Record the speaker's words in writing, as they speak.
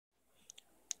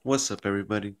What's up,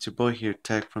 everybody? It's your boy here,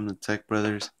 Tech from the Tech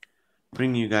Brothers,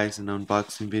 bringing you guys an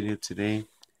unboxing video today.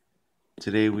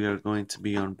 Today we are going to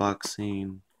be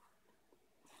unboxing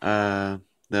the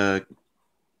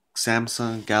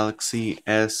Samsung Galaxy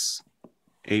S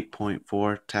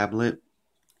 8.4 tablet.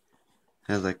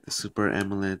 Has like the Super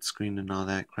AMOLED screen and all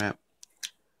that crap.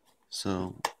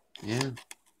 So yeah,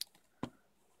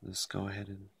 let's go ahead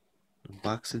and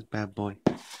unbox this bad boy.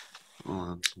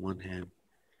 On one hand,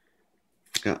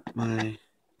 got my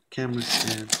camera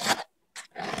stand.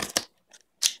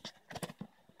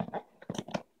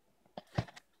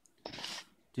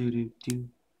 Do do do.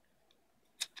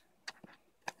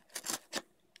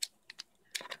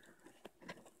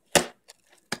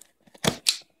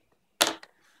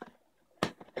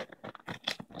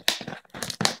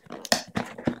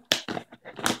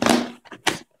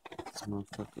 This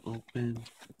motherfucker open.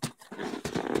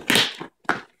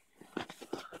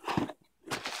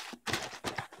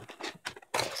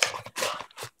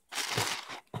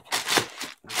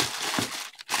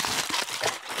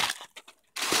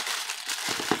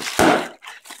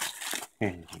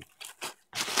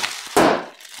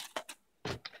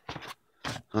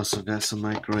 Also got some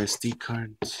micro SD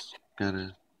cards. Got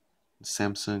a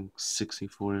Samsung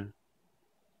 64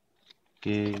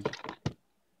 gig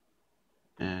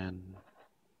and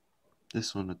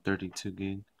this one a 32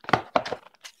 gig.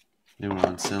 They were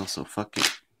on sale, so fuck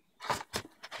it.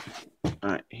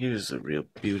 Alright, here's the real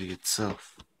beauty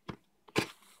itself.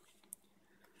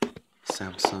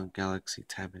 Samsung Galaxy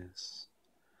Tab S.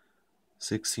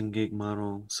 16 gig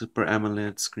model, Super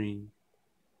AMOLED screen.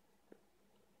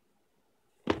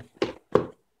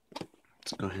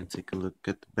 Let's go ahead and take a look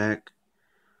at the back.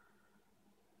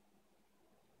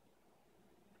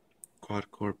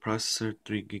 Quad core processor,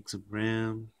 3 gigs of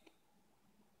RAM,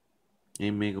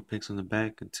 8 megapixels on the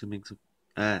back, and 2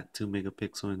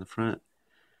 megapixel in the front.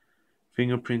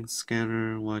 Fingerprint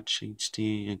scanner, Watch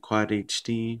HD, and Quad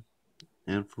HD,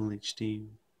 and Full HD.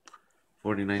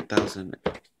 49,000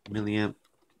 milliamp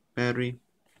battery.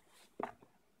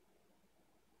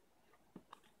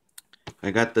 I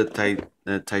got the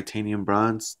titanium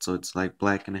bronze, so it's like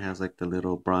black and it has like the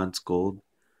little bronze gold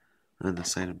on the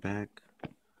side and back.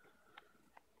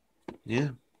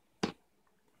 Yeah,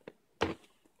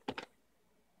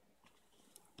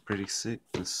 pretty sick.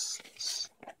 Let's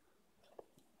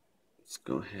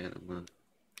go ahead. I'm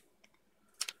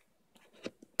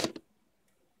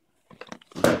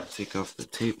gonna take off the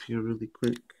tape here really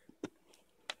quick.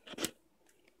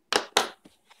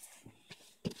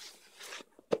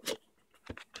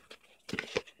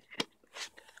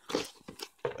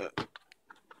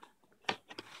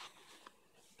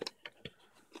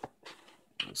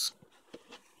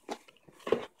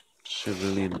 Should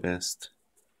really invest.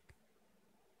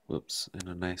 Whoops, in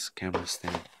a nice camera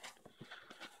stand.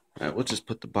 Alright, we'll just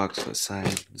put the box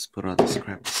aside. Let's put all this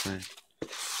crap aside.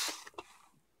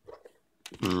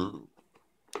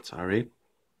 Sorry.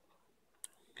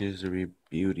 Here's the real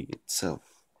beauty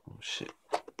itself. Oh shit.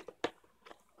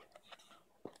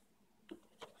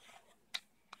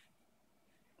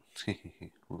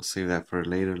 We'll save that for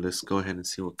later. Let's go ahead and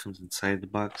see what comes inside the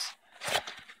box.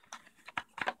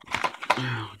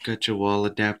 Got your wall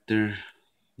adapter.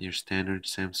 Your standard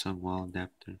Samsung wall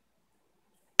adapter.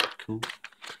 Cool.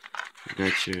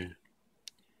 Got your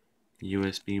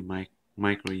USB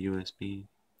micro USB.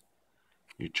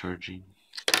 Your charging.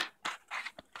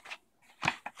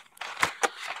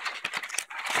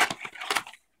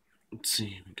 Let's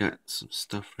see, we got some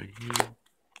stuff right here.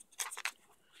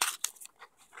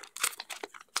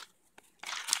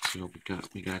 See what we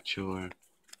got. We got your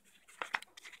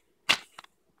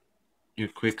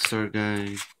quick start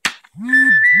guide,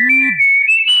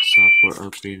 software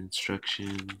upgrade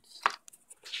instructions,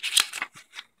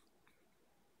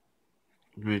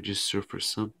 register for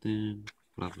something,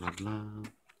 blah blah blah,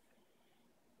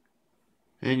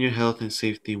 and your health and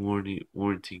safety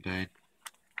warranty guide.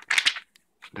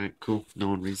 Alright, cool. No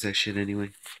one reads that shit anyway.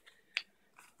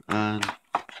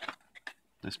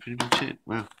 That's pretty much it.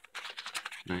 Wow.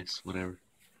 Nice, whatever.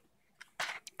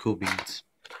 Cool beans.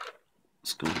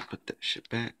 Let's go and put that shit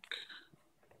back.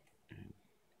 And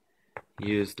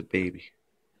here's the baby.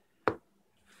 The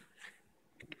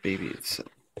baby itself.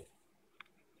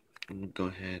 I'm gonna go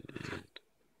ahead and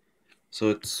so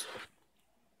it's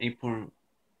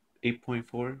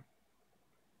 8.4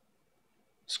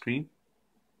 screen.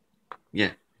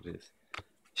 Yeah, it is.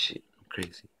 Shit, I'm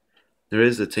crazy. There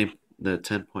is the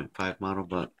 10.5 model,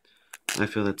 but I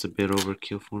feel that's a bit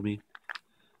overkill for me.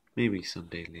 Maybe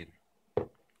someday later.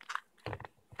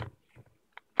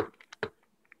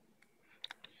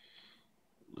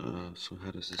 So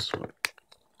how does this work?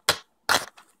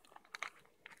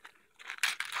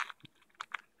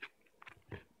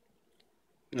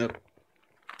 Yep.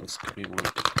 Let's give me one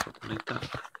like that.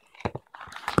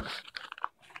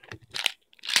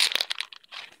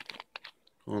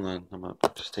 Hold on, I'm gonna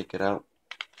just take it out.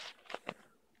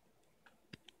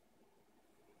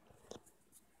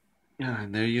 Yeah,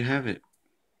 and there you have it.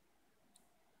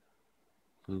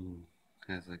 Ooh,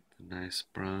 has like the nice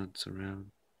bronze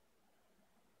around.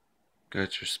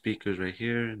 Got your speakers right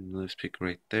here, and another speaker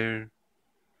right there.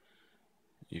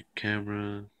 Your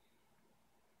camera,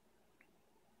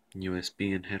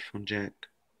 USB and headphone jack.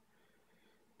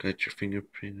 Got your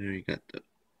fingerprinter. You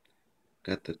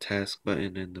got the task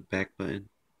button and the back button.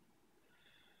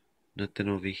 Nothing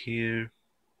over here.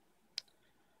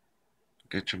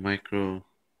 Got your micro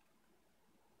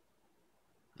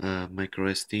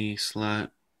SD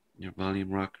slot, your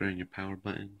volume rocker, and your power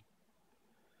button.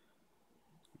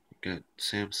 You got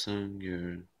Samsung,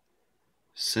 your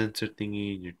sensor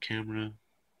thingy, and your camera.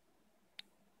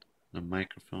 The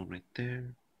microphone right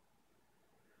there.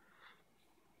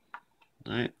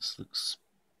 Alright, this looks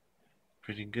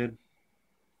pretty good.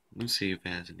 Let's see if it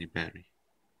has any battery.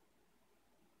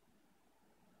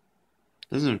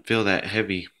 Doesn't feel that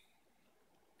heavy.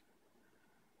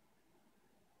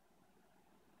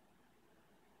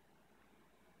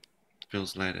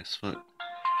 Feels light as fuck.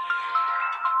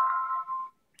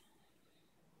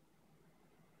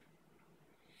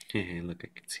 Hey, look, I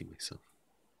can see myself.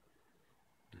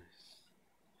 Nice.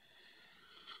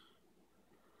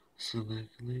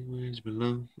 Select language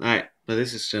below. Alright, but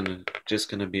this is just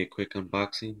gonna be a quick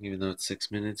unboxing, even though it's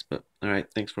 6 minutes. But alright,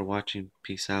 thanks for watching.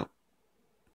 Peace out.